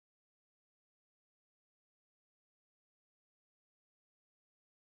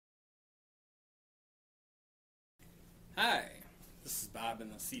Hi, this is Bob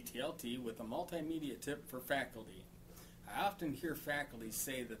in the CTLT with a multimedia tip for faculty. I often hear faculty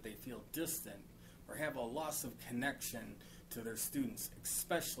say that they feel distant or have a loss of connection to their students,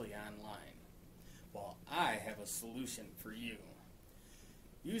 especially online. Well, I have a solution for you.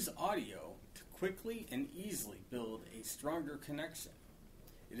 Use audio to quickly and easily build a stronger connection.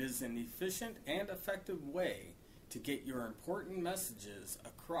 It is an efficient and effective way to get your important messages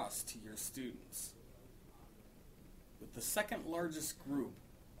across to your students. With the second largest group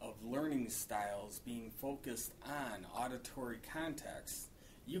of learning styles being focused on auditory context,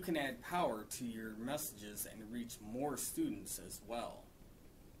 you can add power to your messages and reach more students as well.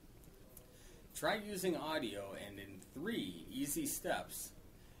 Try using audio, and in 3 easy steps,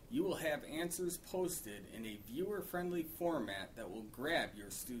 you will have answers posted in a viewer-friendly format that will grab your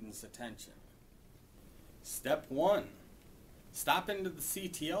students' attention. Step 1. Stop into the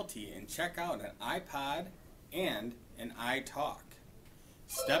CTLT and check out an iPod and an iTalk.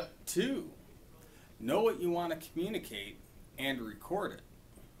 Step 2. Know what you want to communicate and record it.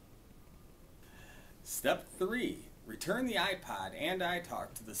 Step 3. Return the iPod and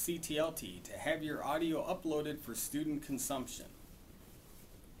iTalk to the CTLT to have your audio uploaded for student consumption.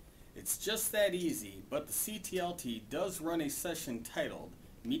 It's just that easy, but the CTLT does run a session titled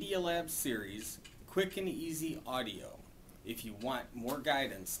Media Lab Series Quick and Easy Audio if you want more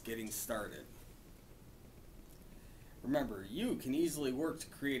guidance getting started. Remember, you can easily work to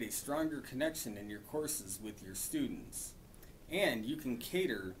create a stronger connection in your courses with your students, and you can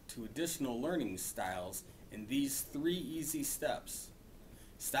cater to additional learning styles in these 3 easy steps.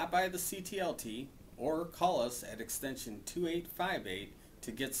 Stop by the CTLT or call us at extension 2858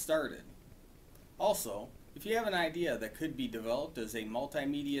 to get started. Also, if you have an idea that could be developed as a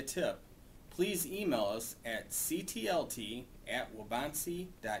multimedia tip, please email us at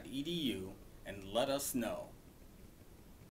ctlt@waubonsee.edu and let us know.